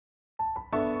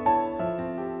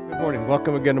Morning.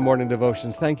 Welcome again to Morning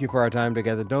Devotions. Thank you for our time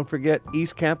together. Don't forget,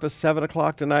 East Campus, 7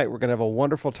 o'clock tonight. We're going to have a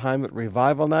wonderful time at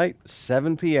Revival Night,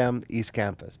 7 p.m., East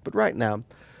Campus. But right now,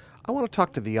 I want to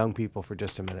talk to the young people for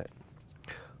just a minute.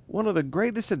 One of the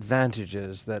greatest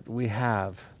advantages that we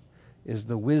have is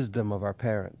the wisdom of our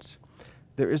parents.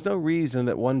 There is no reason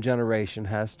that one generation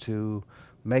has to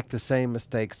make the same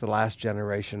mistakes the last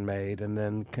generation made and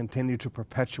then continue to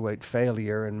perpetuate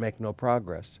failure and make no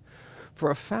progress. For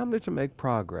a family to make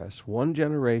progress, one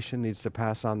generation needs to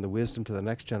pass on the wisdom to the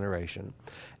next generation,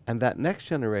 and that next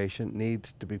generation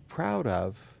needs to be proud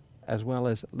of as well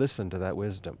as listen to that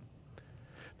wisdom.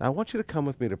 Now I want you to come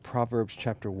with me to Proverbs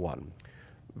chapter 1,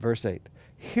 verse 8.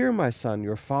 Hear, my son,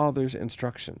 your father's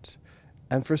instructions,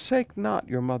 and forsake not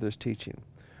your mother's teaching,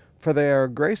 for they are a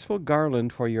graceful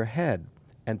garland for your head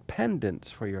and pendants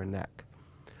for your neck.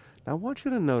 Now I want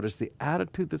you to notice the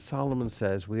attitude that Solomon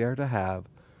says we are to have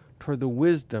toward the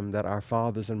wisdom that our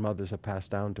fathers and mothers have passed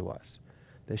down to us.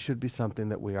 They should be something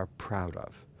that we are proud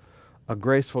of. A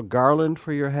graceful garland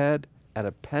for your head and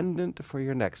a pendant for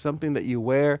your neck, something that you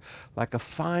wear like a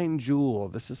fine jewel.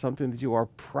 This is something that you are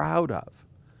proud of.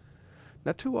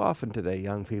 Now, too often today,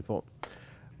 young people,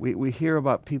 we hear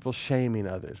about people shaming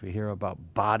others. We hear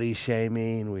about body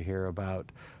shaming. We hear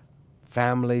about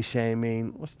family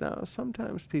shaming. Well, now,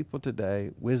 sometimes people today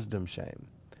wisdom shame.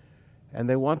 And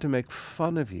they want to make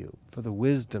fun of you for the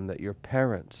wisdom that your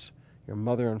parents, your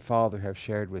mother and father have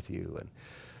shared with you.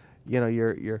 And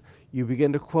you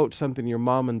begin to quote something your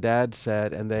mom and dad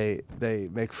said, and they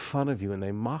make fun of you and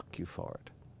they mock you for it.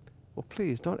 Well,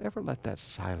 please, don't ever let that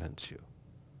silence you.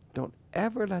 Don't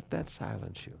ever let that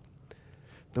silence you.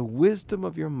 The wisdom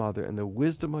of your mother and the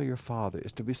wisdom of your father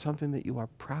is to be something that you are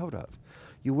proud of.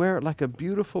 You wear it like a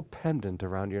beautiful pendant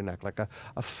around your neck, like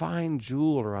a fine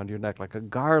jewel around your neck, like a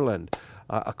garland,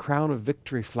 a crown of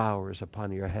victory flowers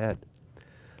upon your head.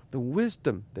 The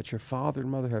wisdom that your father and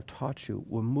mother have taught you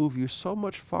will move you so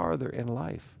much farther in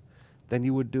life than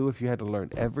you would do if you had to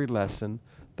learn every lesson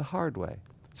the hard way.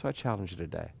 So I challenge you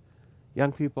today.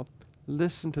 Young people,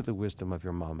 listen to the wisdom of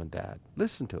your mom and dad.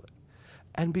 Listen to it.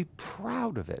 And be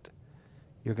proud of it.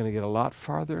 You're going to get a lot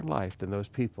farther in life than those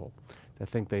people that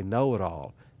think they know it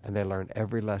all and they learn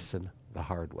every lesson the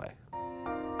hard way.